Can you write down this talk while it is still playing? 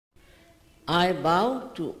I bow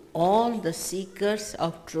to all the seekers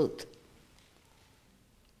of truth.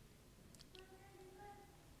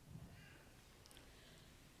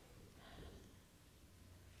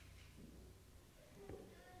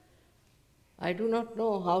 I do not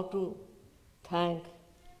know how to thank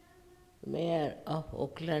the Mayor of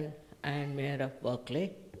Oakland and Mayor of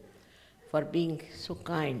Berkeley for being so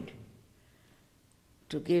kind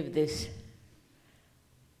to give this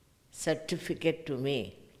certificate to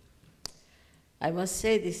me. I must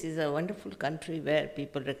say this is a wonderful country where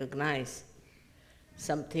people recognize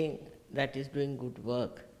something that is doing good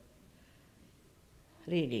work.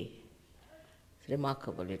 Really,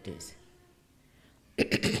 remarkable it is.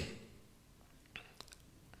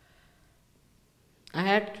 I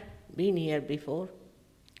had been here before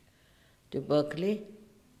to Berkeley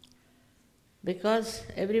because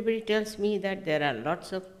everybody tells me that there are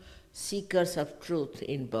lots of seekers of truth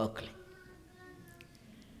in Berkeley.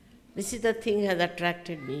 This is the thing that has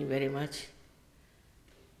attracted me very much.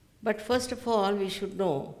 But first of all, we should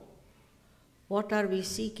know what are we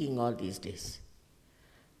seeking all these days.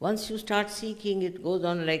 Once you start seeking, it goes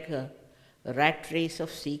on like a rat race of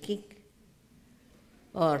seeking.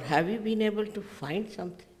 Or have you been able to find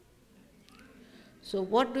something? So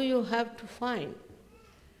what do you have to find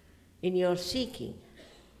in your seeking?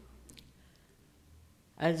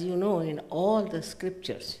 As you know, in all the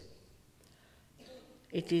scriptures,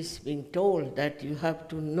 it is being told that you have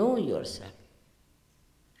to know yourself.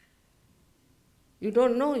 You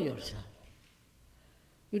don't know yourself.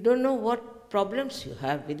 You don't know what problems you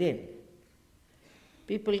have within.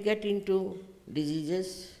 People get into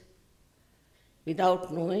diseases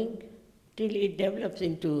without knowing till it develops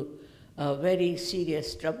into a very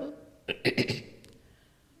serious trouble.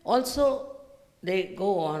 Also, they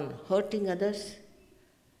go on hurting others,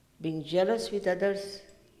 being jealous with others,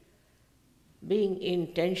 being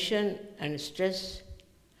in tension and stress.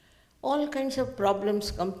 All kinds of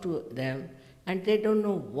problems come to them and they don't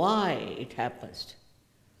know why it happens.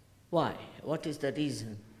 Why? What is the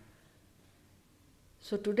reason?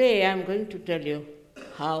 So today I am going to tell you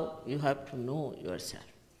how you have to know yourself.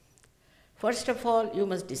 First of all, you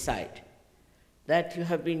must decide that you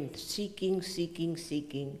have been seeking,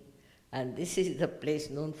 and this is the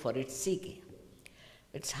place known for its seeking.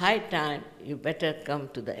 It's high time you better come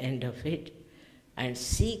to the end of it and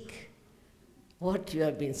seek what you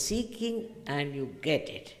have been seeking and you get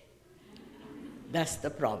it. That's the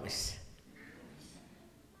promise.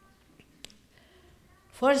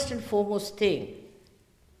 First and foremost thing,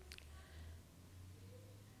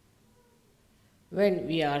 when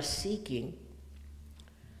we are seeking,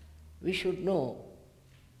 we should know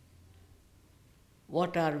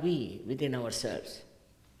what are we within ourselves.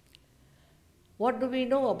 What do we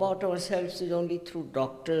know about ourselves is only through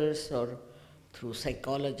doctors or through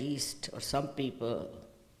psychologists or some people,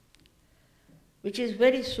 which is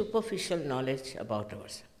very superficial knowledge about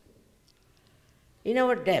ourselves. In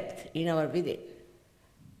our depth, in our within,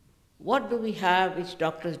 what do we have which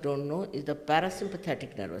doctors don't know is the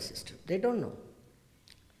parasympathetic nervous system. They don't know.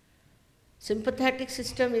 Sympathetic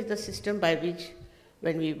system is the system by which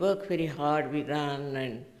when we work very hard, we run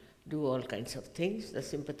and do all kinds of things, the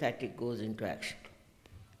sympathetic goes into action.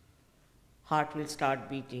 Heart will start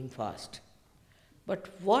beating fast. But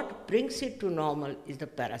what brings it to normal is the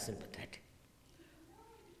parasympathetic.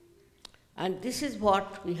 And this is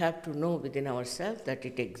what we have to know within ourselves, that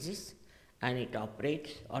it exists and it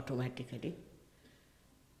operates automatically.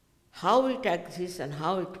 How it exists and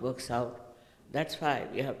how it works out, that's why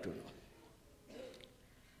we have to know.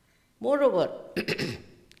 Moreover,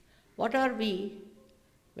 what are we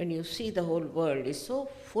when you see the whole world is so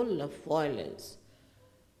full of violence,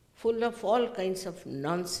 full of all kinds of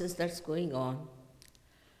nonsense that's going on,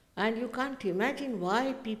 and you can't imagine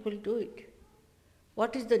why people do it.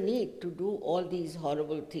 What is the need to do all these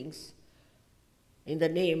horrible things in the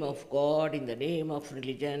name of God, in the name of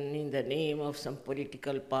religion, in the name of some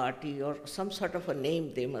political party or some sort of a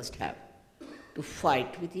name they must have, to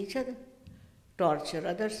fight with each other, torture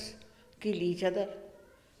others, kill each other?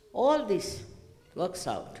 All this works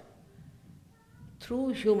out through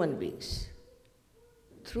human beings,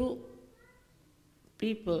 through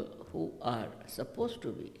people who are supposed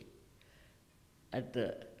to be at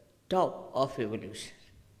the top of evolution.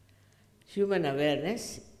 Human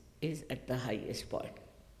awareness is at the highest point.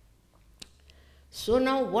 So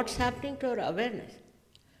now what's happening to our awareness?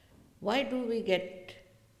 Why do we get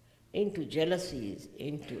into jealousies,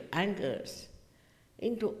 into angers,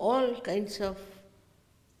 into all kinds of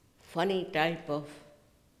funny type of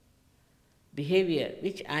behavior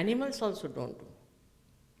which animals also don't do?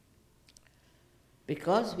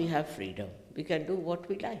 Because we have freedom, we can do what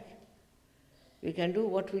we like. We can do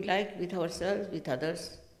what we like with ourselves, with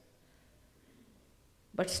others.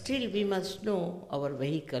 But still we must know our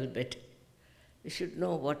vehicle better. We should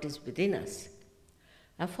know what is within us.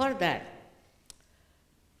 And for that,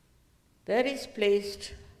 there is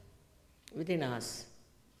placed within us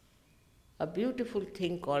a beautiful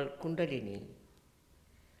thing called Kundalini,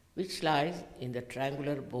 which lies in the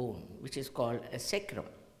triangular bone, which is called a sacrum.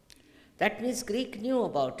 That means Greek knew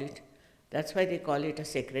about it. That's why they call it a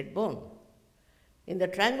sacred bone. In the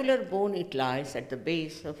triangular bone, it lies at the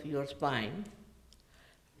base of your spine.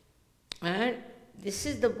 And this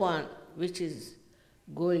is the one which is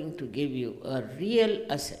going to give you a real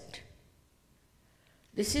ascent.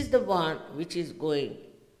 This is the one which is going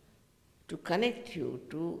to connect you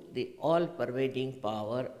to the all-pervading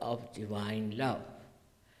power of divine love.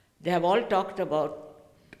 They have all talked about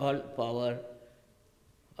all power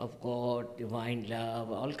of God, divine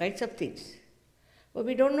love, all kinds of things. But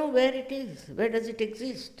we don't know where it is, where does it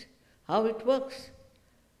exist, how it works.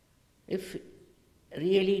 If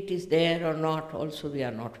really it is there or not, also we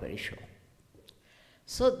are not very sure.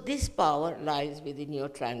 So this power lies within your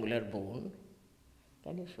triangular bone.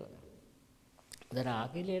 Can you show that? ज़रा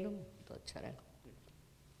आगे ले लो तो अच्छा रहेगा.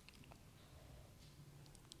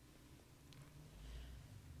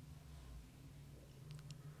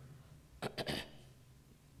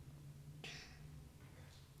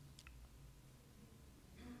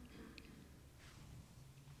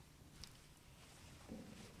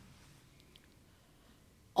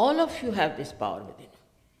 All of you have this power within you.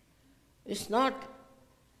 It's not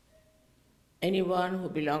anyone who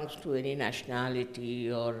belongs to any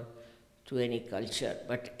nationality or to any culture,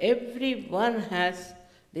 but everyone has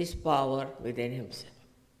this power within himself.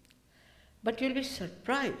 But you'll be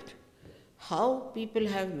surprised how people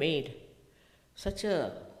have made such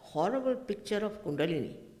a horrible picture of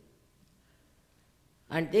Kundalini.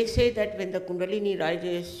 And they say that when the Kundalini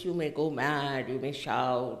rises, you may go mad, you may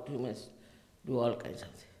shout, you must do all kinds of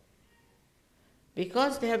things.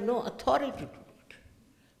 Because they have no authority to do it,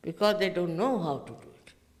 because they don't know how to do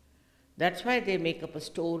it. That's why they make up a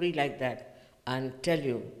story like that and tell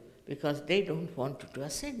you, because they don't want you to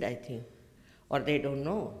ascend, I think, or they don't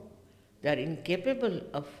know. They are incapable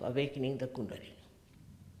of awakening the Kundalini.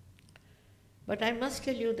 But I must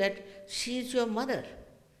tell you that she is your mother.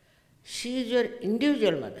 She is your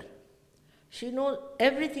individual mother. She knows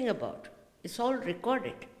everything about you. It's all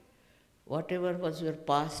recorded. Whatever was your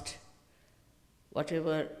past,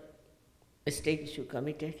 whatever mistakes you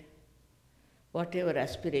committed, whatever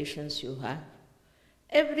aspirations you have,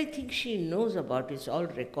 everything she knows about is all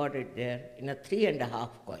recorded there in a 3.5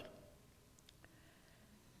 coil.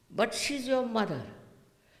 But she's your mother,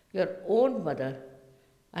 your own mother,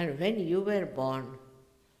 and when you were born,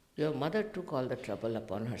 your mother took all the trouble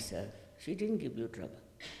upon herself. She didn't give you trouble.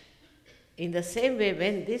 In the same way,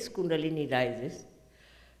 when this Kundalini rises,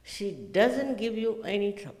 she doesn't give you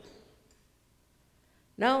any trouble.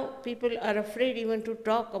 Now, people are afraid even to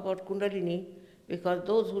talk about Kundalini because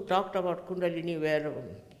those who talked about Kundalini were,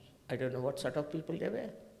 I don't know what sort of people they were.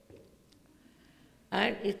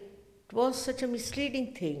 And it was such a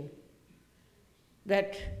misleading thing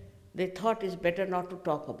that they thought it's better not to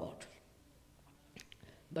talk about.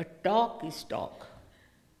 But talk is talk.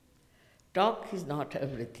 Talk is not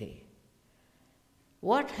everything.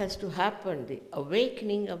 What has to happen, the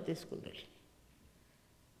awakening of this Kundalini?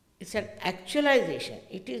 It's an actualization.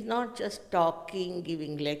 It is not just talking,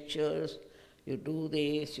 giving lectures. You do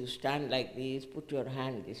this, you stand like this, put your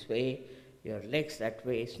hand this way, your legs that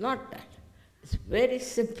way. It's not that. It's very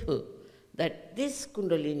simple that this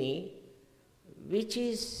Kundalini, which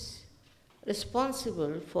is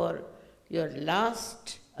responsible for your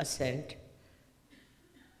last ascent,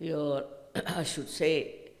 your, I should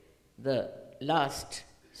say, the last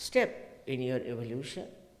step in your evolution,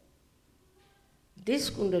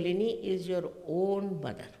 this Kundalini is your own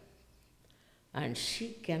mother, and she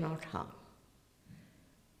cannot harm.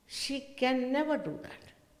 She can never do that.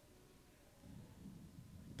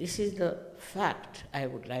 This is the fact I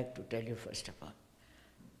would like to tell you first of all.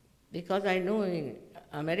 Because I know in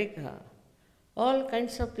America, all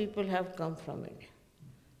kinds of people have come from India.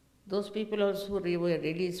 Those people also who were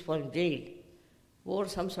released from jail wore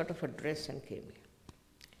some sort of a dress and came here.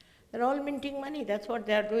 They're all minting money, that's what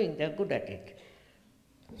they are doing, they're good at it.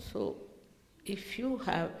 So, if you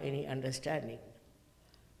have any understanding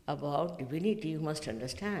about divinity, you must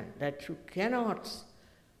understand that you cannot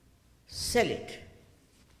sell it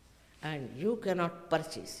and you cannot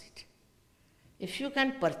purchase it. If you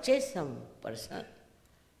can purchase some person,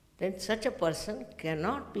 then such a person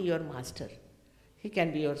cannot be your master. He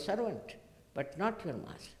can be your servant, but not your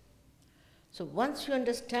master. So once you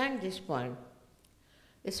understand this point,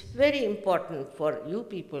 It's very important for you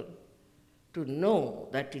people to know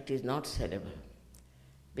that it is not sellable.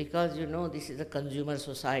 Because you know this is a consumer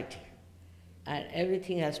society and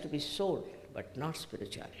everything has to be sold, but not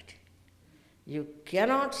spirituality. You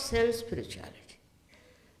cannot sell spirituality.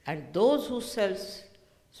 And those who sell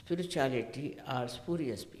spirituality are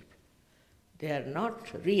spurious people. They are not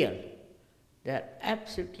real. They are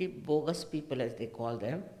absolutely bogus people, as they call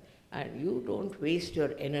them, and you don't waste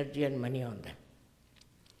your energy and money on them.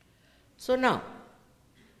 So now,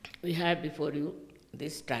 we have before you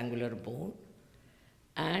this triangular bone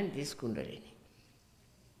and this Kundalini.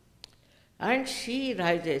 And she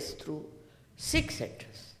rises through 6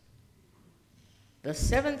 centers. The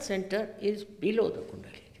 7th center is below the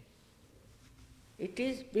Kundalini. It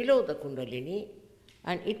is below the Kundalini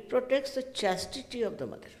and it protects the chastity of the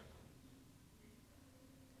mother.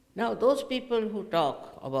 Now, those people who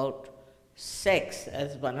talk about sex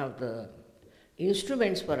as one of the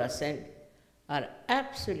instruments for ascent are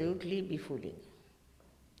absolutely befooling.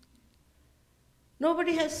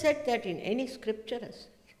 Nobody has said that in any scripture as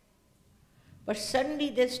such. But suddenly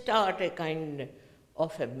they start a kind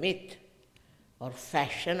of a myth or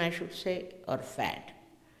fashion, I should say, or fad,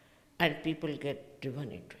 and people get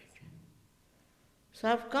driven into it. So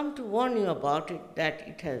I've come to warn you about it, that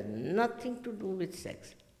it has nothing to do with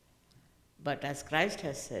sex. But as Christ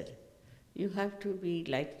has said, you have to be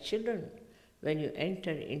like children when you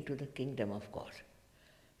enter into the kingdom of God.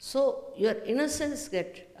 So your innocence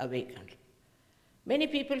gets awakened. Many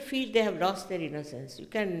people feel they have lost their innocence. You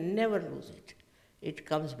can never lose it. It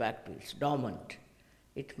comes back to its dormant.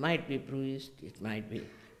 It might be bruised, it might be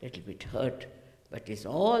a little bit hurt, but it's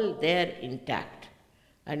all there intact.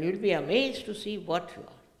 And you'll be amazed to see what you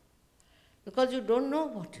are, because you don't know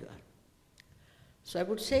what you are. So I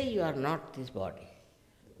would say you are not this body,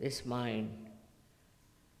 this mind,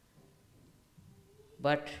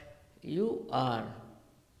 but you are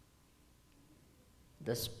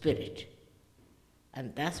the spirit.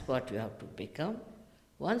 And that's what you have to become.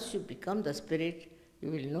 Once you become the spirit,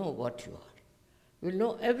 you will know what you are. You will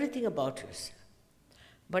know everything about yourself.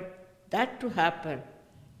 But that to happen,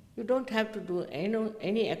 you don't have to do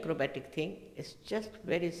any acrobatic thing. It's just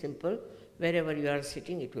very simple. Wherever you are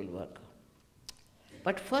sitting, it will work out.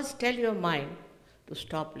 But first tell your mind to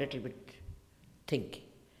stop a little bit thinking.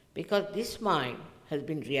 Because this mind has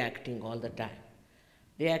been reacting all the time.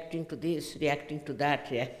 Reacting to this, reacting to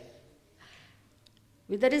that.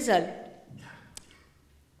 With the result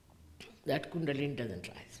that Kundalini doesn't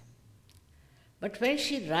rise. But when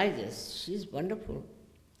she rises, she is wonderful.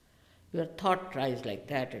 Your thought rise like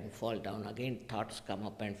that and fall down. Again, thoughts come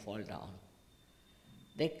up and fall down.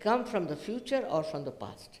 They come from the future or from the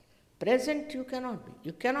past. Present you cannot be.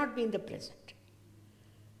 You cannot be in the present.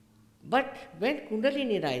 But when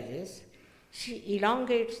Kundalini rises, she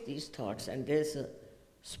elongates these thoughts and there's a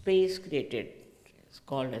space created. It's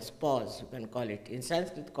called as pause, you can call it. In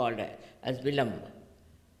Sanskrit called as vilamba.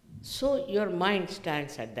 So your mind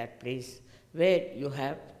stands at that place where you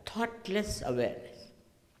have thoughtless awareness.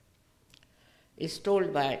 It's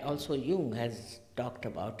told by, also Jung has talked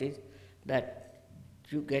about it, that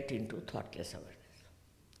you get into thoughtless awareness.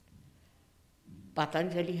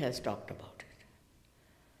 Patanjali has talked about it.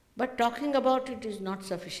 But talking about it is not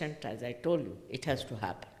sufficient, as I told you, it has to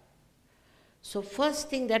happen. So first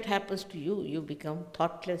thing that happens to you, you become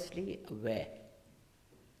thoughtlessly aware.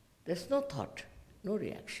 There's no thought, no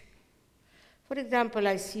reaction. For example,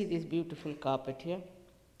 I see this beautiful carpet here,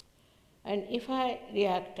 and if I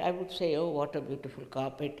react, I would say, oh, what a beautiful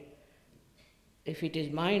carpet. If it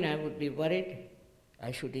is mine, I would be worried.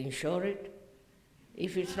 I should insure it.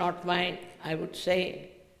 If it's not mine, I would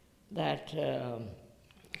say that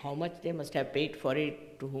how much they must have paid for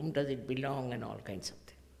it, to whom does it belong, and all kinds of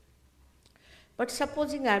things. But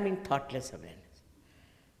supposing I am in thoughtless awareness,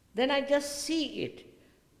 then I just see it.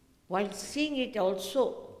 While seeing it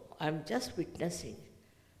also, I am just witnessing.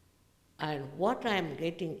 And what I am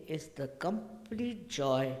getting is the complete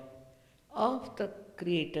joy of the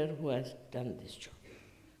Creator who has done this job.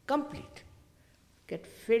 Complete. Get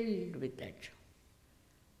filled with that joy.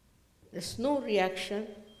 There's no reaction,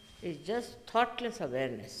 it's just thoughtless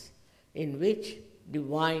awareness in which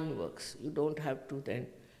divine works. You don't have to then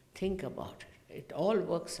think about it. It all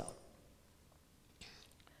works out.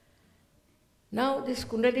 Now this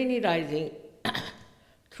Kundalini rising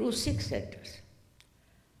through 6 centers.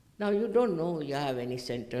 Now you don't know you have any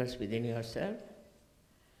centers within yourself,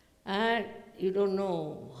 and you don't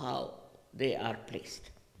know how they are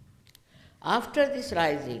placed. After this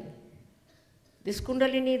rising, this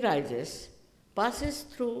Kundalini rises, passes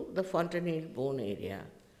through the fontanelle bone area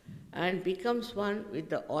and becomes one with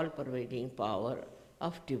the all-pervading power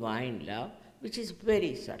of divine love, which is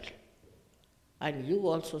very subtle. And you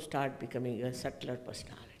also start becoming a subtler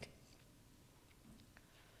personality.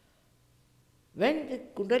 When the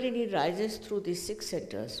Kundalini rises through these 6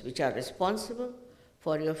 centers, which are responsible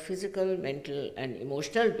for your physical, mental, and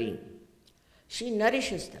emotional being, she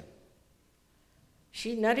nourishes them.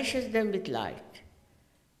 She nourishes them with light,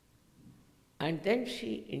 and then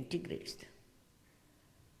she integrates them.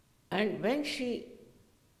 And when she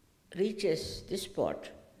reaches this spot,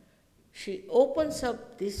 she opens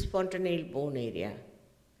up this fontanelle bone area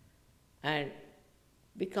and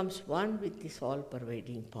becomes one with this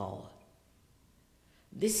all-pervading power.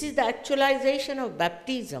 This is the actualization of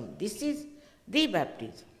baptism. This is the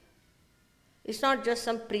baptism. It's not just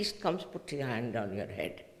some priest comes, puts his hand on your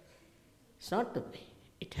head. It's not the way.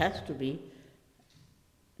 It has to be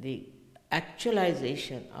the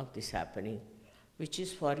actualization of this happening, which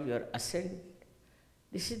is for your ascent.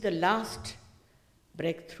 This is the last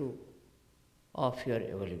breakthrough of your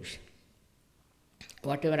evolution.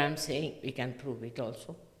 Whatever I'm saying, we can prove it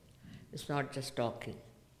also. It's not just talking.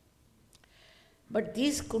 But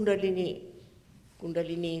these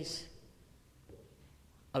Kundalini's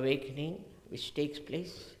awakening, which takes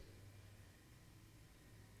place,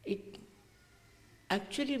 it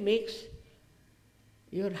actually makes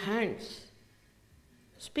your hands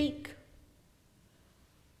speak.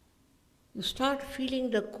 You start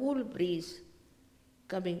feeling the cool breeze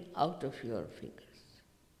coming out of your fingers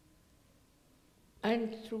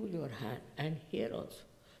and through your hand, and here also.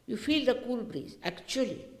 You feel the cool breeze,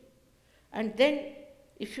 actually. And then,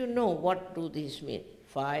 if you know what do these mean,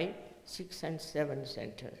 5, 6, and 7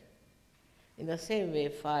 center. In the same way,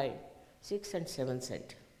 5, 6, and 7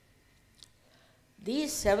 center.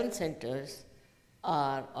 These 7 centers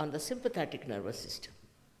are on the sympathetic nervous system.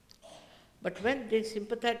 But when the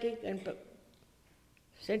sympathetic and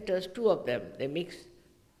centers, 2 of them, they mix,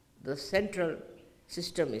 the central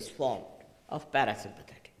system is formed of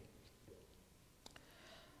parasympathetic.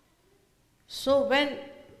 So when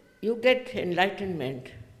you get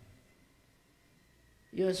enlightenment,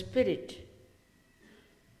 your spirit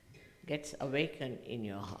gets awakened in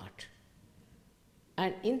your heart.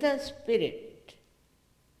 And in the spirit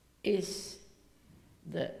is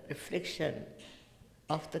the reflection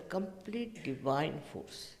of the complete divine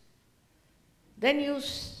force. Then you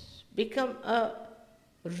become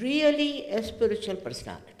really a spiritual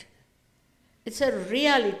personality. It's a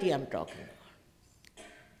reality I'm talking about.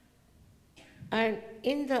 And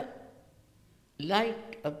in the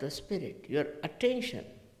light of the spirit, your attention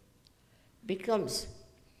becomes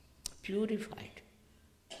purified.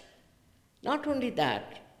 Not only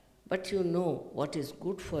that, but you know what is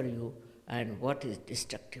good for you and what is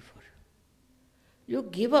destructive for you. You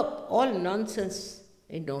give up all nonsense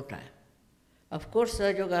in no time. Of course,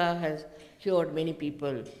 Sahaja Yoga has cured many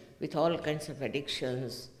people with all kinds of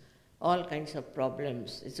addictions, all kinds of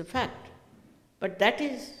problems. It's a fact. But that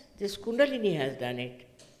is, this Kundalini has done it,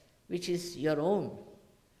 which is your own,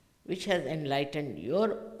 which has enlightened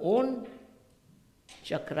your own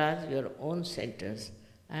chakras, your own centers,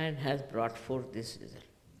 and has brought forth this result.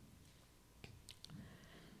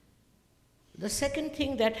 The second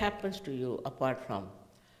thing that happens to you, apart from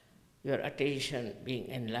your attention being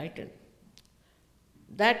enlightened,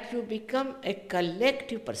 that you become a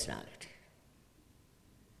collective personality.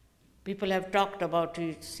 People have talked about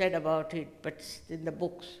it, said about it, but it's in the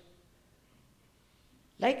books.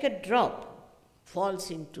 Like a drop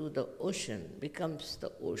falls into the ocean, becomes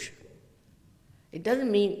the ocean. It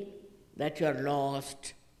doesn't mean that you are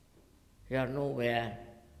lost, you are nowhere,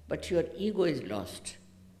 but your ego is lost.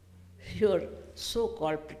 Your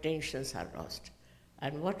so-called pretensions are lost.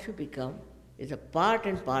 And what you become is a part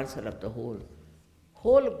and parcel of the whole.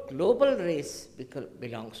 Whole global race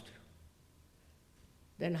belongs to you.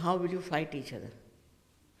 Then how will you fight each other?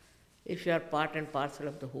 If you are part and parcel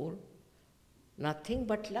of the whole, nothing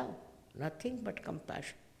but love, nothing but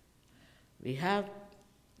compassion. We have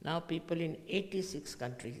now people in 86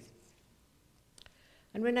 countries.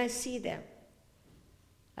 And when I see them,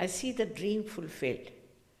 I see the dream fulfilled.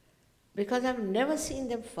 Because I've never seen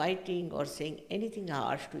them fighting or saying anything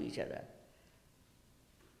harsh to each other.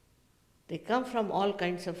 They come from all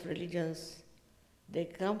kinds of religions, they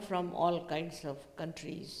come from all kinds of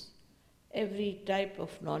countries, every type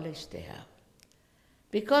of knowledge they have.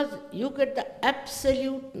 Because you get the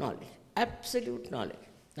absolute knowledge, absolute knowledge.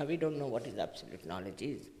 Now we don't know what is absolute knowledge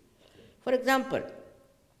is. For example,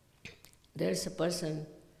 there is a person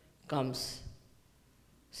comes,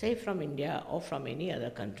 say from India or from any other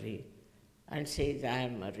country, and says, I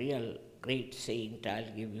am a real great saint,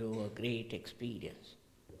 I'll give you a great experience.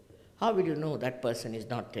 How will you know that person is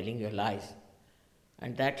not telling you lies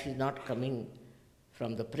and that is not coming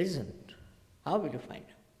from the prison, how will you find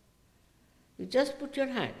out? You just put your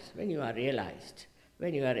hands when you are realized,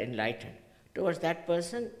 when you are enlightened, towards that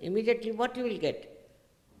person, immediately what you will get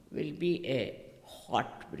will be a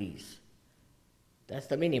hot breeze. That's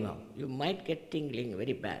the minimum. You might get tingling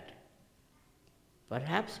very bad.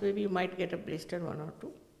 Perhaps maybe you might get a blister, one or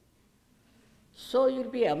two. So you'll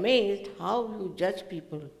be amazed how you judge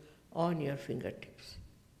people on your fingertips.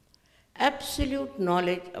 Absolute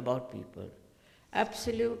knowledge about people,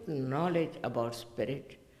 absolute knowledge about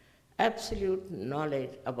spirit, absolute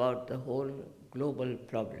knowledge about the whole global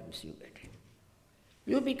problems you get in.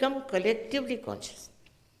 You become collectively conscious.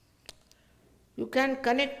 You can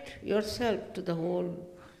connect yourself to the whole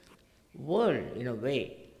world in a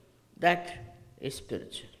way that is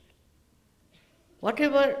spiritual.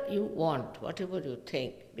 Whatever you want, whatever you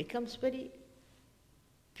think, becomes very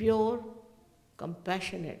pure,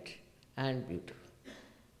 compassionate, and beautiful.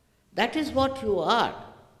 That is what you are.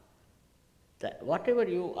 That whatever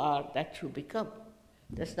you are, that you become.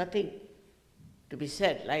 There's nothing to be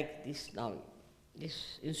said like this now.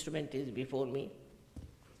 This instrument is before me.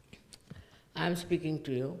 I am speaking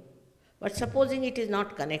to you. But supposing it is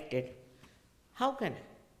not connected, how can I?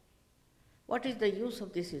 What is the use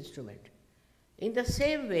of this instrument? In the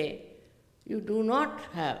same way, you do not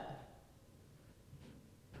have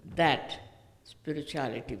that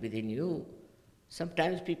spirituality within you.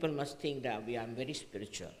 Sometimes people must think that I am very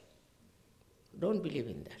spiritual. Don't believe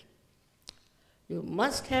in that. You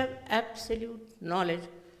must have absolute knowledge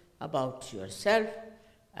about yourself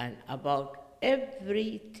and about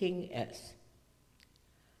everything else.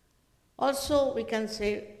 Also, we can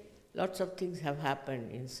say lots of things have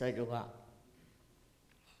happened in Sahaja.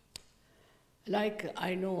 Like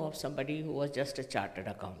I know of somebody who was just a chartered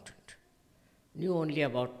accountant, knew only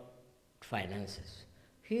about finances.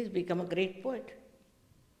 He has become a great poet.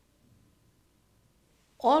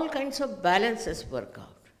 All kinds of balances work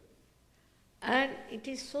out. And it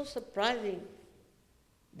is so surprising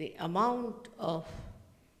the amount of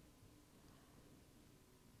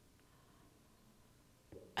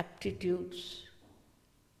aptitudes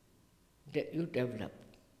that you develop.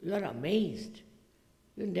 You are amazed.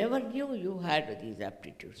 You never knew you had these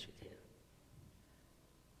aptitudes with you.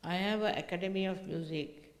 I have an Academy of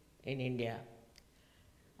Music in India,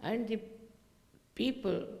 and the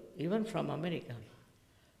people, even from America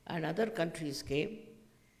and other countries, came,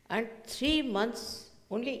 and 3 months,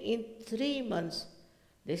 only in 3 months,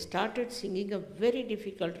 they started singing a very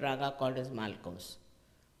difficult raga called as Malcolms.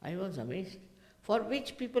 I was amazed, for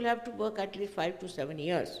which people have to work at least 5 to 7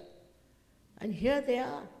 years. And here they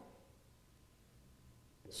are.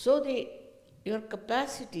 So your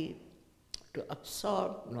capacity to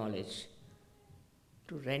absorb knowledge,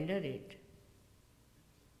 to render it,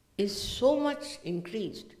 is so much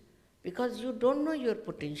increased because you don't know your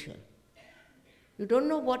potential. You don't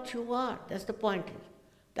know what you are. That's the point.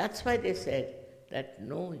 That's why they said that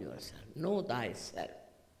know yourself, know thyself.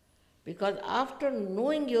 Because after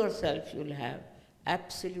knowing yourself, you'll have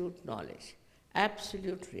absolute knowledge,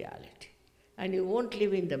 absolute reality. And you won't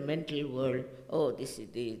live in the mental world, oh, this is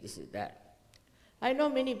this, this is that. I know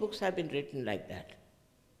many books have been written like that,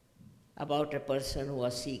 about a person who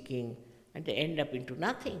was seeking and they end up into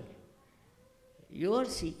nothing. Your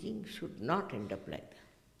seeking should not end up like that.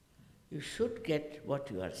 You should get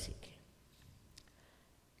what you are seeking.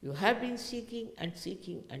 You have been seeking and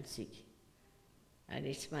seeking and seeking. And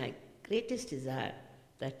it's my greatest desire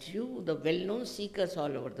that you, the well-known seekers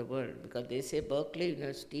all over the world, because they say Berkeley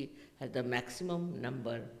University has the maximum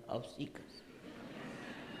number of seekers.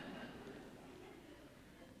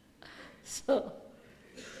 So,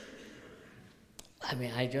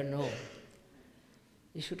 I don't know.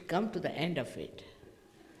 You should come to the end of it.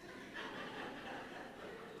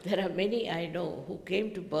 There are many I know who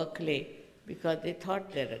came to Berkeley because they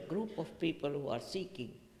thought they're a group of people who are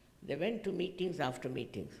seeking. They went to meetings after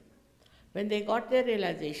meetings. When they got their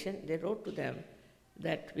realization, they wrote to them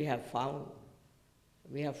that we have found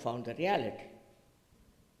the reality.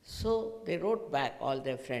 So they wrote back all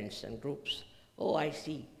their friends and groups, oh, I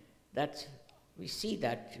see, we see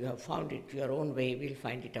that you have found it your own way, we'll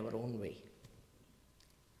find it our own way.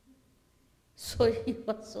 So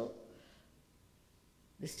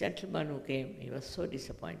this gentleman who came, he was so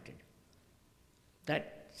disappointed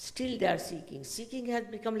that still they are seeking. Seeking has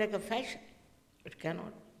become like a fashion. It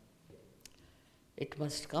cannot. It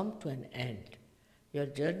must come to an end. Your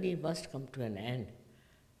journey must come to an end.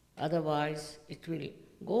 Otherwise, it will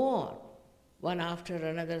go on, one after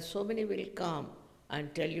another. So many will come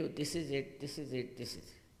and tell you, this is it, this is it, this is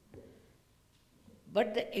it.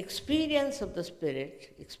 But the experience of the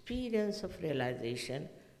Spirit, experience of realization,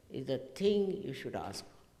 is the thing you should ask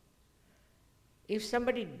for. If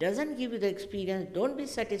somebody doesn't give you the experience, don't be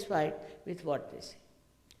satisfied with what they say.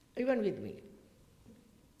 Even with me.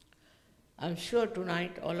 I'm sure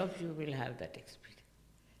tonight all of you will have that experience.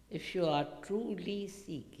 If you are truly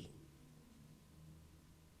seeking.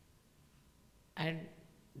 And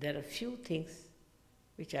there are few things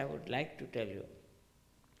which I would like to tell you.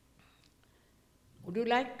 Would you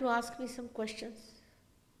like to ask me some questions?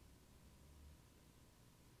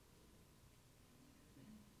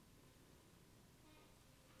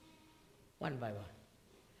 One by one.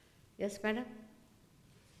 Yes, madam?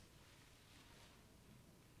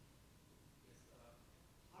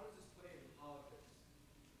 How does this play into politics?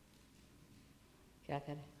 क्या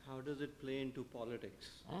करें? How does it play into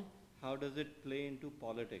politics? Huh? How does it play into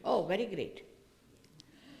politics? Oh, very great.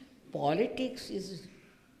 Politics is,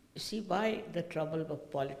 see why the trouble of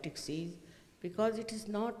politics is, because it is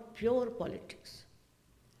not pure politics.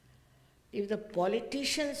 If the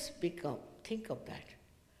politicians become, think of that,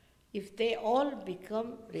 if they all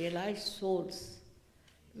become realized souls,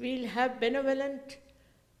 we'll have benevolent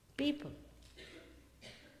people.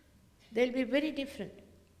 They'll be very different.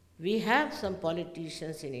 We have some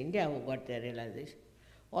politicians in India who got their realization.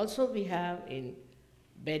 Also we have in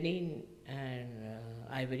Benin and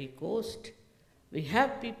Ivory Coast, we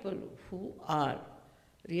have people who are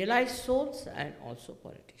realized souls and also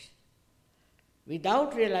politicians.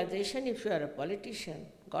 Without realization, if you are a politician,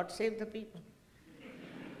 God save the people.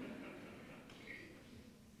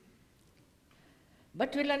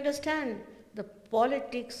 But we'll understand the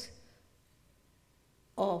politics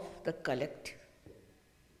of the collective.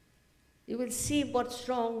 You will see what's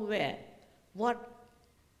wrong where, what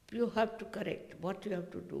you have to correct, what you have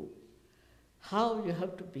to do, how you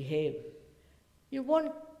have to behave. You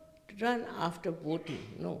won't run after voting,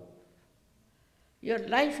 no. Your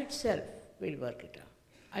life itself will work it out.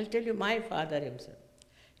 I'll tell you my father himself.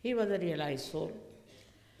 He was a realized soul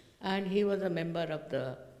and he was a member of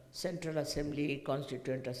the Central Assembly,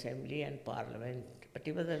 Constituent Assembly and Parliament, but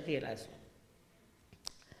he was a realized soul.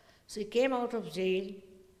 So he came out of jail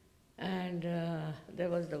and there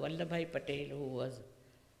was the Vallabhbhai Patel who was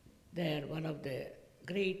there, one of the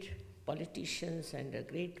great politicians and a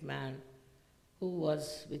great man who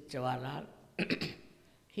was with Jawaharlal.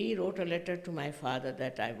 He wrote a letter to my father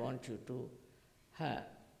that I want you to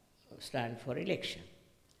stand for election.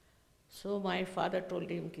 So my father told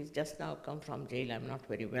him, he's just now come from jail, I'm not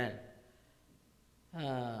very well.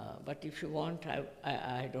 But if you want,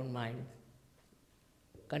 I don't mind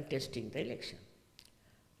contesting the election.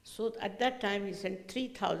 So at that time he sent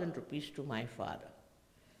 3,000 rupees to my father,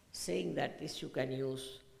 saying that this you can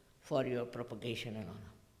use for your propagation and honor.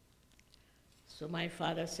 So my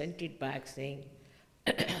father sent it back saying,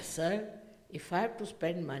 sir, if I have to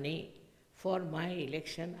spend money for my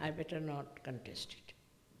election, I better not contest it.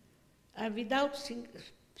 And without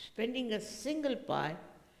spending a single pie,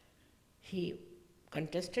 he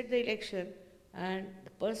contested the election and the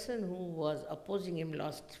person who was opposing him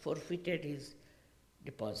forfeited his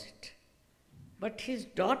deposit. But his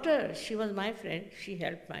daughter, she was my friend, she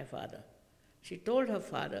helped my father. She told her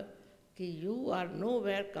father, you are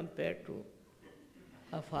nowhere compared to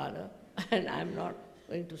her father and I'm not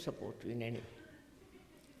going to support you in any way.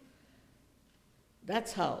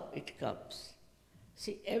 That's how it comes.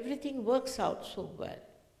 See, everything works out so well,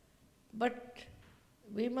 but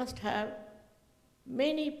we must have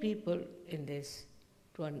many people in this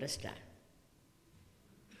to understand.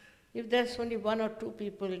 If there's only one or two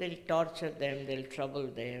people, they'll torture them, they'll trouble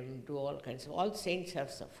them, do all kinds of, all saints have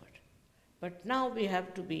suffered. But now we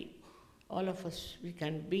have to be, all of us, we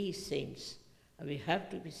can be saints, we have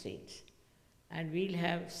to be saints. And we'll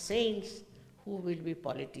have saints who will be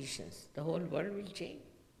politicians. The whole world will change.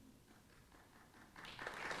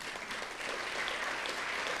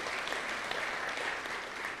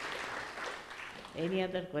 Any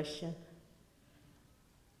other question?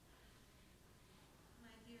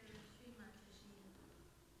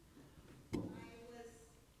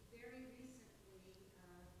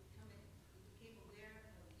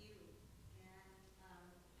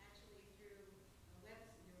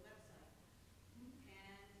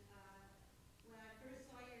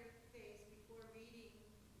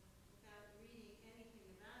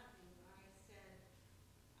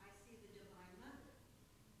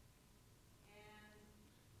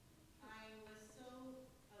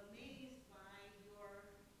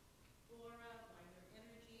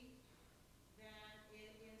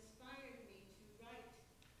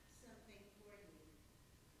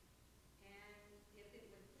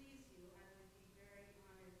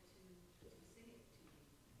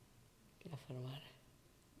 फरमा रहे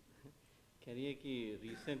कह रही है कि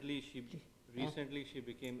recently she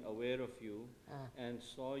became aware of you and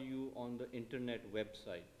saw you on the internet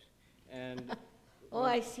website and Oh,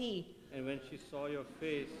 I see. and when she saw your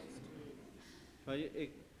face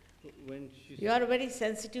when she You are a very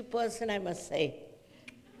sensitive person, I must say.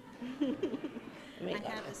 I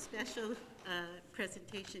have a special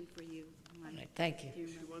presentation for you. All right, thank you.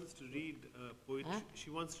 She wants to read poetry. Huh? She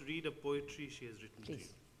wants to read a poetry she has written to Please.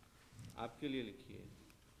 you. आपके लिए लिखी है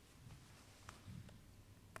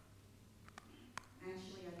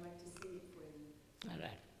Actually, I'd like to sing it for you. All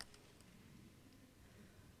right.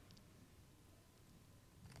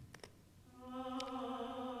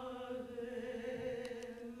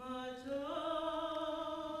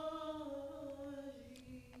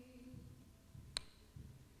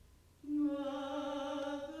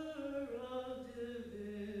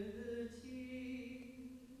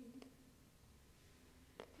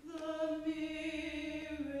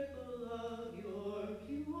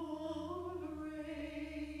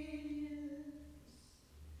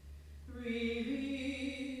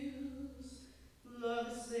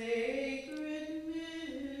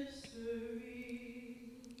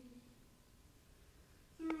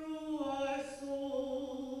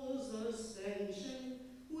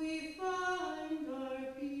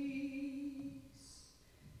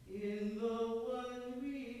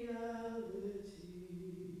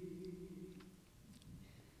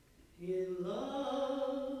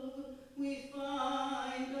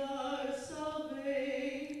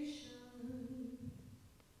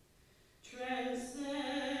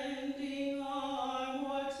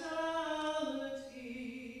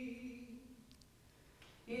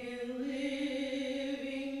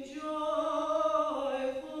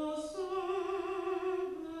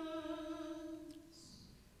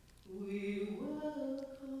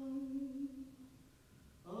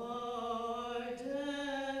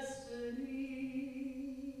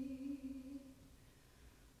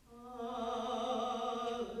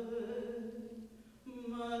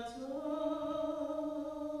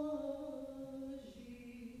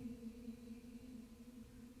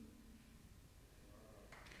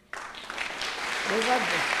 We got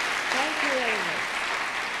this. Thank you very much.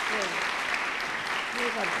 Very good. We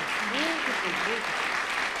got this. Beautiful, beautiful.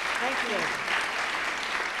 Thank you very much.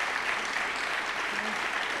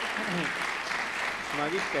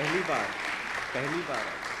 हमारी पहली बार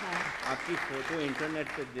आपकी photo internet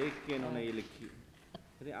पे देख के इन्होंने ये लिखी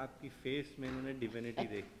अरे आपकी फेस में इन्होंने डिविनिटी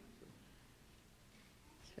देखी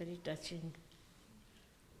It's very touching.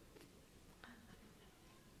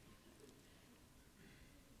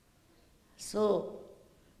 So,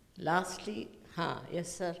 lastly,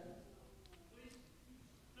 yes, sir.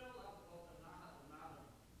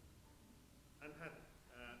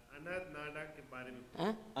 अनहद नाडा के बारे में.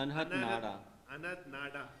 Huh? अनहद Nada अनहद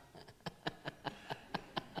Nada.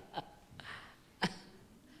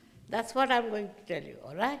 That's what I'm going to tell you,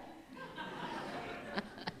 all right?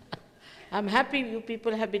 I'm happy you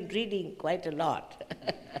people have been reading quite a lot.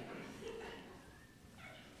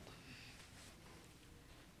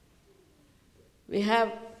 We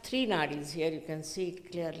have 3 nadis here, you can see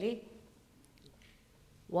it clearly.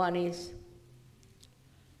 One is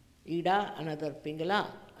Ida, another Pingala,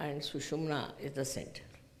 and Sushumna is the center.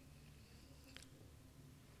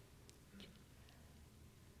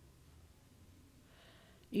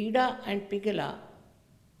 Ida and Pingala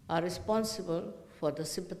are responsible for the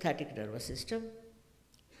sympathetic nervous system,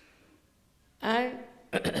 and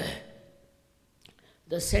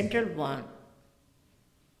the central one,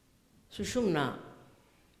 Sushumna,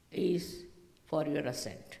 is for your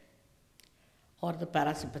ascent or the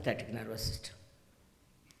parasympathetic nervous system.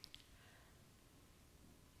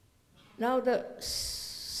 Now the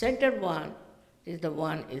center one is the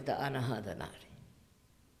Anahata Nadi.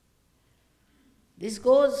 This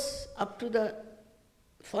goes up to the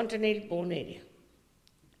fontanelle bone area.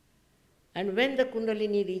 And when the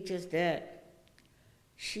Kundalini reaches there,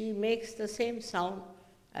 she makes the same sound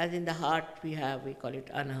as in the heart we call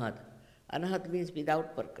it Anahad. Anahad means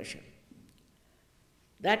without percussion.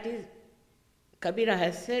 That is, Kabira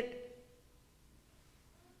has said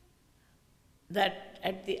that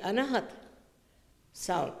at the Anahat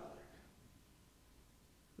sound,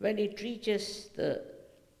 when it reaches the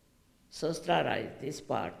Sahasrara, this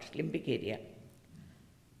part, limbic area,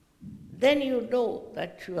 then you know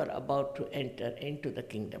that you are about to enter into the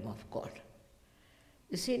kingdom of God.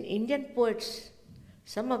 You see, in Indian poets,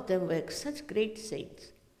 some of them were such great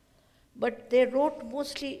saints, but they wrote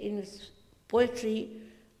mostly in poetry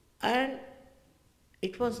and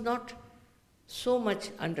it was not so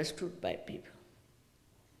much understood by people.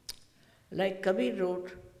 Like Kabir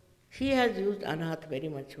wrote, He has used anath very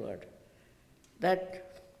much word.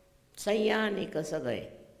 That Sanya nikasa gaye.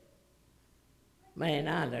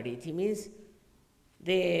 Maina ladi thi means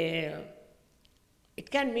they, it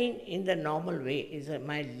can mean in the normal way is that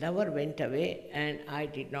my lover went away and I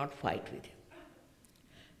did not fight with him.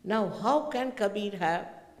 Now how can Kabir have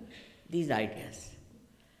these ideas?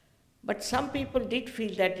 But some people did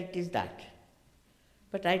feel that it is that.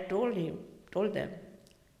 But I told them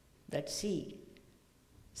that see,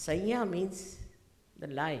 Sanya means the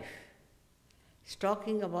life. He's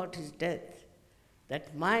talking about his death,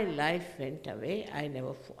 that my life went away, I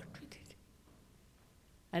never fought with it.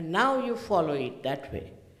 And now you follow it that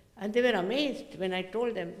way. And they were amazed when I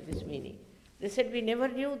told them this meaning. They said, we never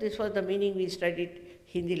knew this was the meaning. We studied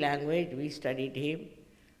Hindi language, we studied him.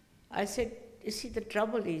 I said, you see, the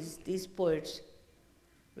trouble is these poets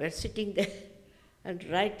were sitting there and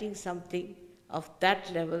writing something of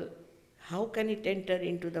that level. How can it enter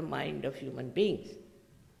into the mind of human beings?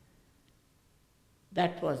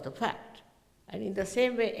 That was the fact. And in the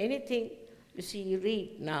same way, anything, you see, you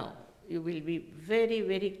read now, you will be very,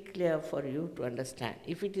 very clear for you to understand,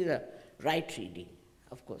 if it is a right reading,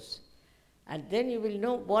 of course. And then you will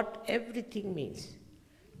know what everything means.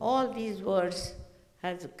 All these words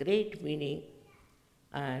has a great meaning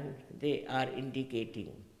and they are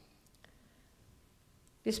indicating.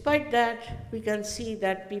 Despite that, we can see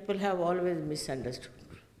that people have always misunderstood.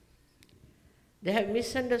 They have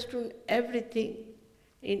misunderstood everything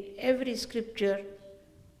in every scripture,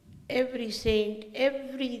 every saint,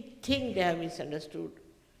 everything they have misunderstood.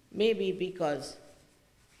 Maybe because,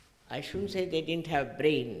 I shouldn't say they didn't have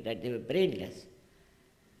brain, that they were brainless,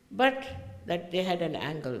 but that they had an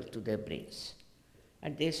angle to their brains.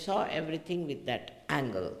 And they saw everything with that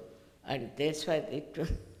angle. And that's why it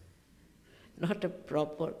was not a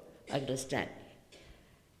proper understanding.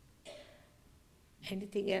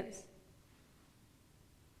 Anything else?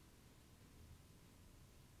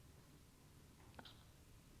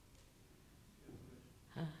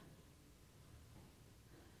 Huh?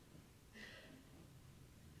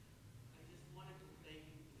 I just wanted to thank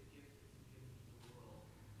you for the gift that you've given to the world.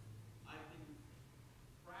 I've been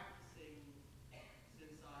practicing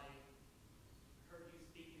since I heard you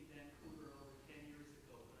speak in Vancouver over 10 years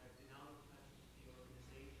ago, but I've been out of touch with the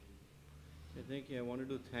organization. I wanted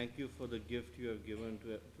to thank you for the gift you have given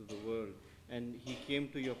to the world. And he came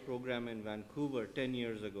to your program in Vancouver 10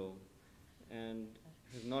 years ago and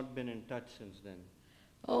has not been in touch since then.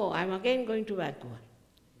 Oh, I'm again going to Vancouver.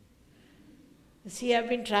 See, I've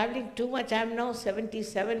been traveling too much. I'm now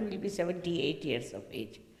 77, will be 78 years of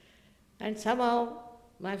age. And somehow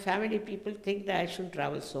my family people think that I shouldn't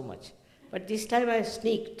travel so much. But this time I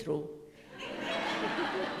sneaked through.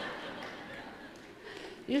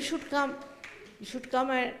 You should come. You should come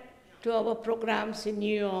to our programs in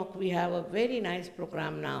New York. We have a very nice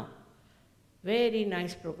program now. Very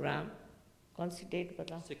nice program. कौन सी date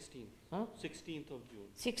बताओ? 16th. Huh? 16th of June.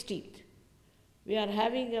 16th. We are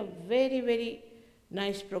having a very, very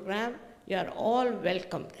nice program. You are all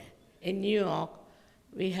welcome there. In New York,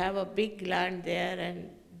 we have a big land there and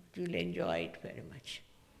you'll enjoy it very much.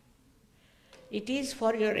 It is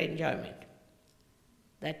for your enjoyment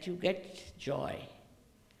that you get joy.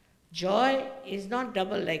 Joy is not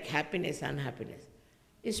double like happiness, unhappiness.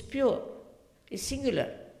 It's pure, it's singular.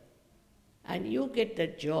 And you get the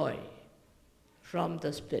joy from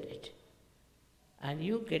the Spirit. And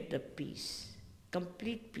you get the peace,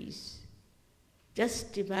 complete peace.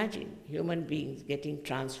 Just imagine human beings getting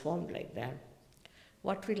transformed like that.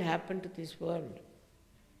 What will happen to this world?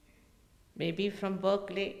 Maybe from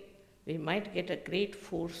Berkeley, we might get a great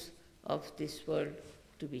force of this world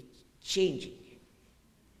to be changing.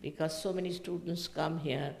 Because so many students come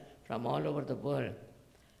here from all over the world.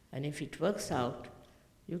 And if it works out,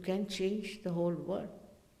 you can change the whole world.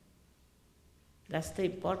 That's the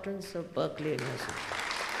importance of Berkeley University.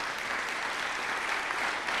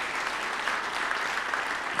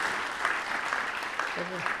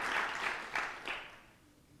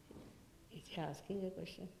 Is he asking a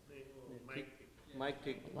question? Mike,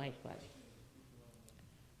 take Mike वाले.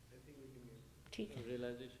 ठीक है.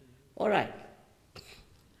 realization. All right.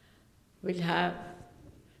 We'll have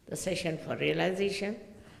the session for realization.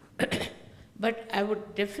 But I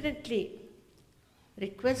would definitely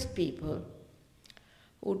request people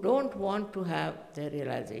who don't want to have their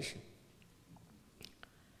realization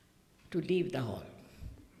to leave the hall,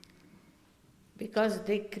 because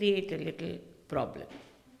they create a little problem.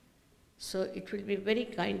 So it will be very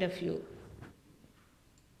kind of you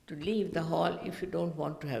to leave the hall if you don't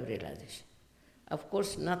want to have realization. Of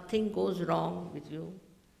course, nothing goes wrong with you.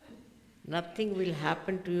 Nothing will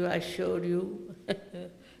happen to you, I assure you.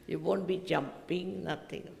 You won't be jumping,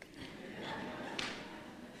 nothing.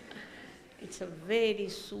 It's a very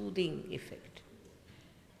soothing effect.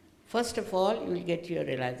 First of all, you will get your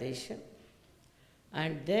realization,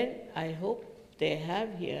 and then I hope they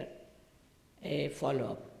have here a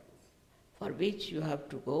follow-up for which you have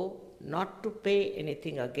to go, not to pay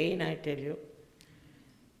anything again, I tell you,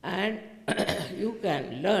 and you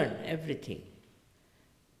can learn everything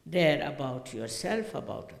there about yourself,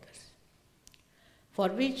 about others, for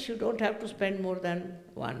which you don't have to spend more than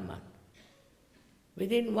 1 month.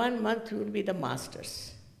 Within 1 month you will be the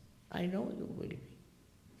masters. I know you will be.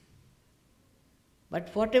 But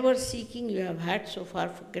whatever seeking you have had so far,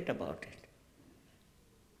 forget about it.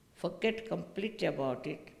 Forget completely about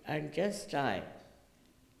it and just try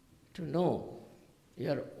to know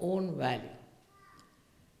your own value.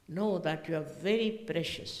 Know that you are very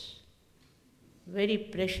precious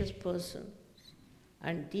person,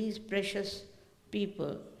 and these precious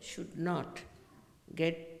people should not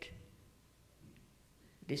get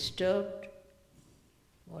disturbed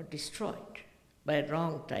or destroyed by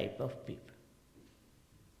wrong type of people.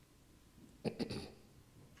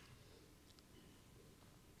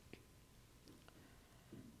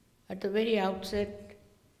 At the very outset,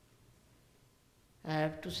 I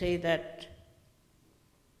have to say that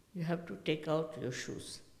you have to take out your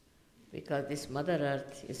shoes, because this Mother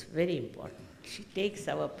Earth is very important. She takes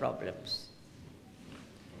our problems.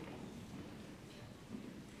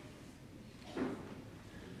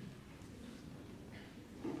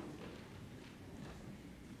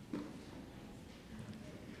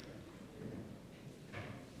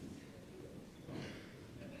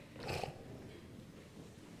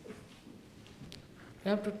 You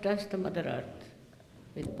have to touch the Mother Earth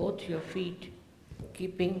with both your feet,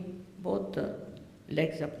 keeping both the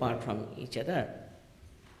legs apart from each other.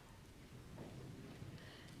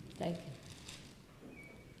 Thank you.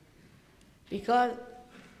 Because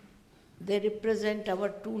they represent our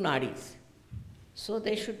two nadis, so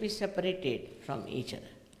they should be separated from each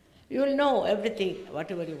other. You will know everything,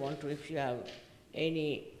 whatever you want to. If you have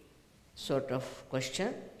any sort of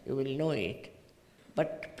question, you will know it.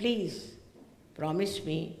 But please, promise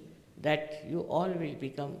me that you all will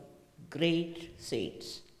become great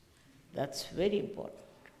saints. That's very important.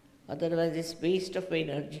 Otherwise, it's waste of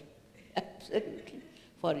energy, absolutely,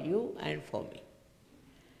 for you and for me.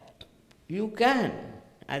 You can,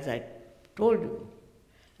 as I told you,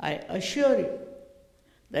 I assure you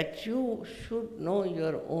that you should know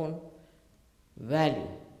your own value,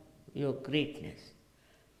 your greatness.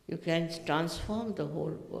 You can transform the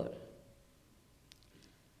whole world.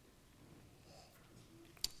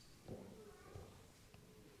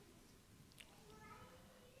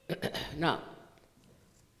 Now,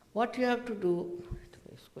 what you have to do,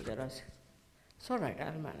 it's all right,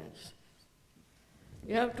 I'll manage.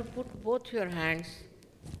 You have to put both your hands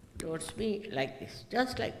towards me like this,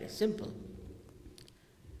 just like this, simple.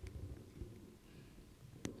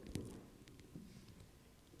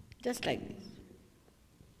 Just like this.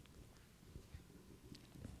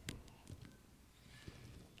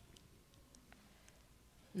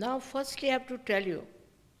 Now, firstly, I have to tell you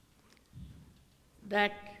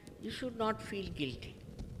that you should not feel guilty.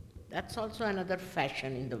 That's also another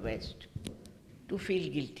fashion in the West, to feel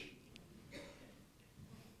guilty.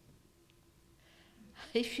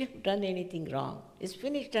 If you have done anything wrong, it's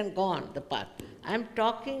finished and gone, the past. I am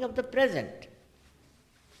talking of the present.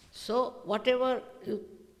 So, whatever you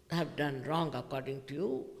have done wrong according to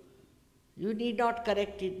you, you need not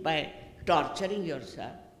correct it by torturing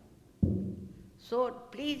yourself. So,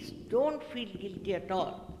 please don't feel guilty at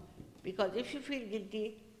all. Because if you feel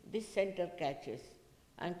guilty, this center catches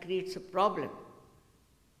and creates a problem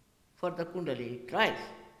for the Kundalini, it tries.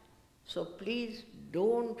 So please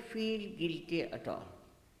don't feel guilty at all.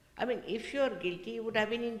 I mean, if you are guilty, you would have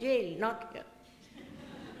been in jail, not here.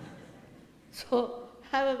 So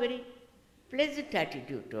have a very pleasant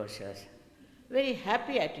attitude towards yourself, very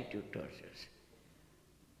happy attitude towards yourself.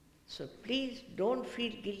 So please don't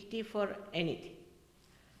feel guilty for anything.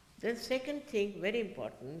 Then second thing, very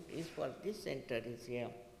important, is for this center is here,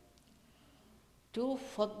 to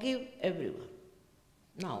forgive everyone.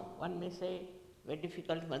 Now, one may say, very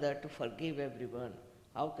difficult, Mother, to forgive everyone.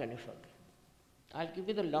 How can you forgive? I'll give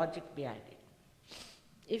you the logic behind it.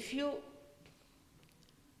 If you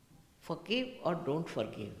forgive or don't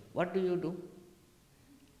forgive, what do?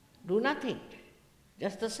 Do nothing,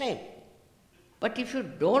 just the same. But if you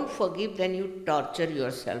don't forgive, then you torture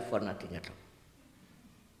yourself for nothing at all.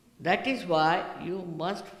 That is why you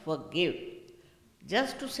must forgive.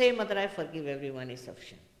 Just to say, Mother, I forgive everyone is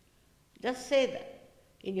sufficient. Just say that.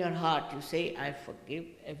 In your heart you say, I forgive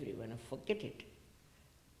everyone, forget it.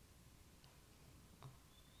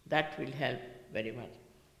 That will help very much.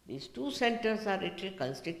 These two centers are little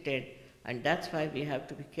constricted, and that's why we have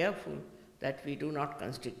to be careful that we do not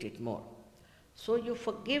constrict it more. So you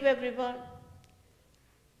forgive everyone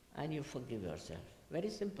and you forgive yourself. Very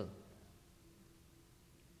simple.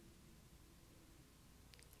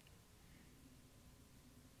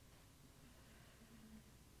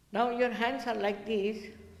 Now your hands are like these.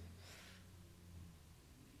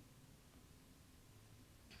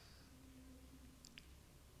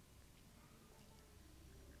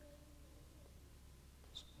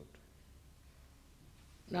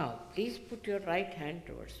 Now please put your right hand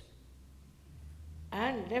towards me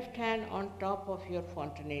and left hand on top of your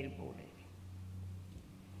fontanelle bone area.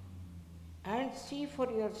 And see for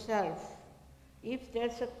yourself if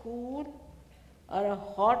there's a cool or a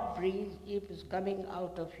hot breeze is coming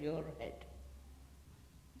out of your head.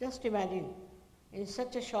 Just imagine, in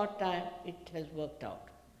such a short time it has worked out.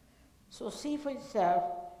 So see for yourself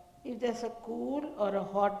if there's a cool or a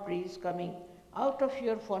hot breeze coming out of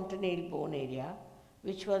your fontanelle bone area,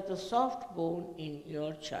 which was the soft bone in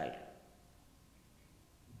your child.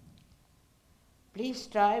 Please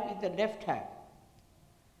try with the left hand.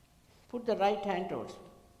 Put the right hand towards me.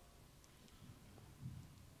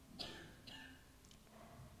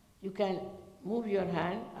 You can move your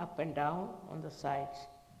hand up and down on the sides.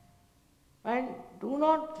 And do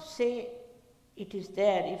not say it is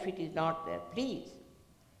there if it is not there, please.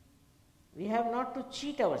 We have not to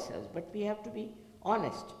cheat ourselves, but we have to be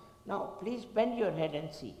honest. Now, please bend your head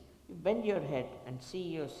and see. You bend your head and see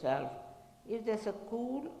yourself if there's a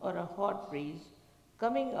cool or a hot breeze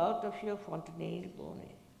coming out of your fontanelle bone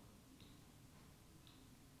area.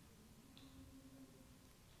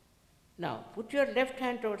 Now, put your left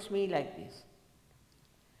hand towards me like this.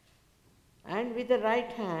 And with the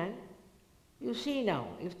right hand, you see now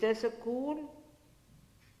if there's a cool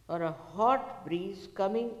or a hot breeze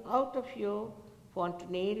coming out of your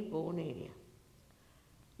fontanelle bone area.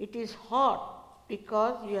 It is hot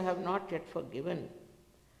because you have not yet forgiven.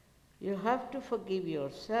 You have to forgive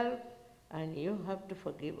yourself and you have to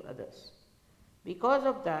forgive others. Because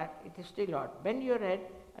of that, it is still hot. Bend your head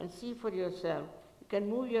and see for yourself. You can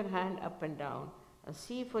move your hand up and down and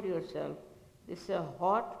see for yourself. This is a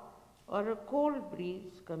hot or a cold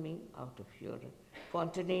breeze coming out of your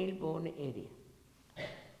fontanelle bone area.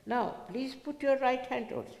 Now, please put your right hand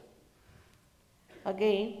towards you.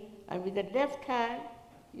 Again, and with the left hand,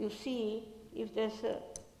 you see if there's a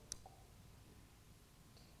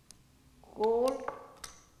cold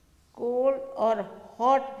or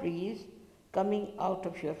hot breeze coming out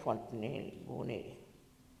of your fontanelle bone area.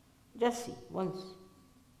 Just see once.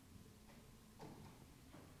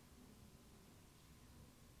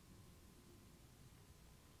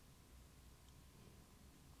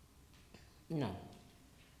 Now,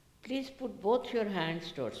 please put both your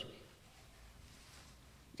hands towards me.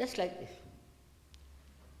 Just like this.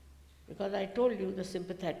 Because I told you the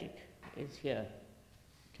sympathetic is here.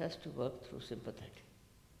 It has to work through sympathetic.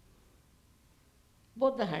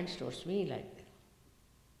 Both the hands towards me like that.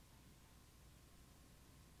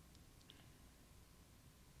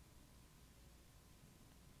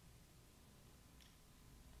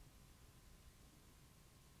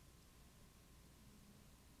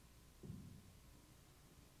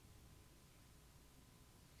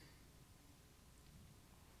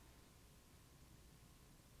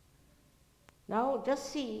 Now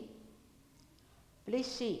just see, please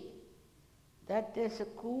see that there's a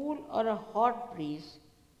cool or a hot breeze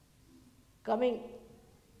coming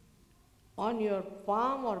on your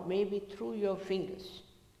palm or maybe through your fingers.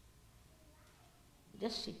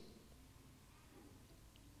 Just see.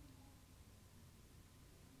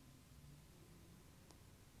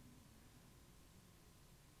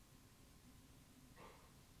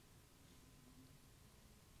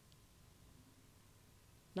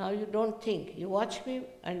 Now you don't think. You watch me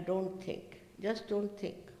and don't think. Just don't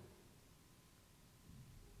think.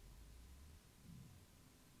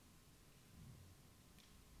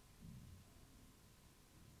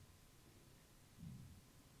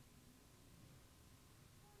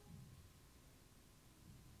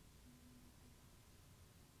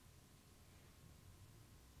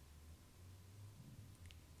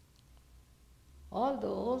 All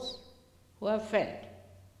those who have felt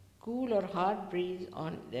cool or hot breeze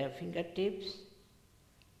on their fingertips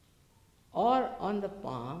or on the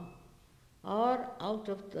palm or out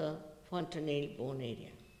of the fontanelle bone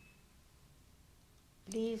area.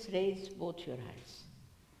 Please raise both your hands.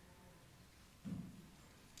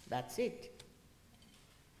 That's it.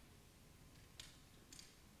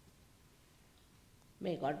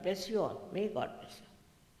 May God bless you all. May God bless you.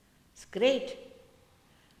 It's great.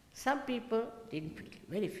 Some people didn't feel,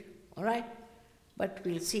 very few, all right? But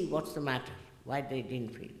we'll see what's the matter, why they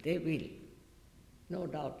didn't feel. They will. No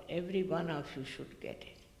doubt, every one of you should get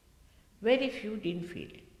it. Very few didn't feel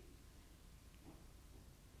it.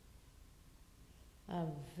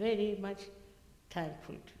 I'm very much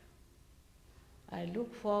thankful to you. I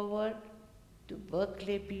look forward to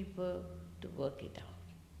Berkeley people to work it out.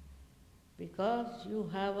 Because you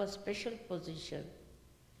have a special position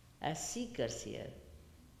as seekers here,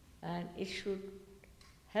 and it should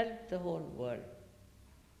help the whole world.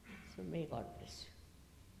 So may God bless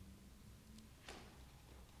you.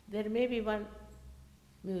 There may be one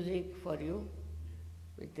music for you.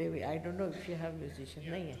 I don't know if you have musicians.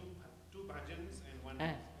 Yeah, Nahi hai? two bhajans and one.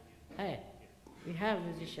 Hai. Hai. We have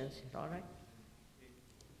musicians here, all right?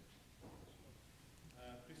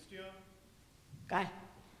 Christian, Kai?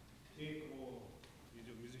 एक वो ये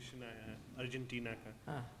जो musician आया है Argentina का,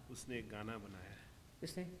 हाँ. उसने एक गाना बनाया है.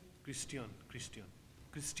 किसने?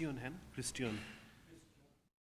 क्रिस्टियन है ना, क्रिस्टियन.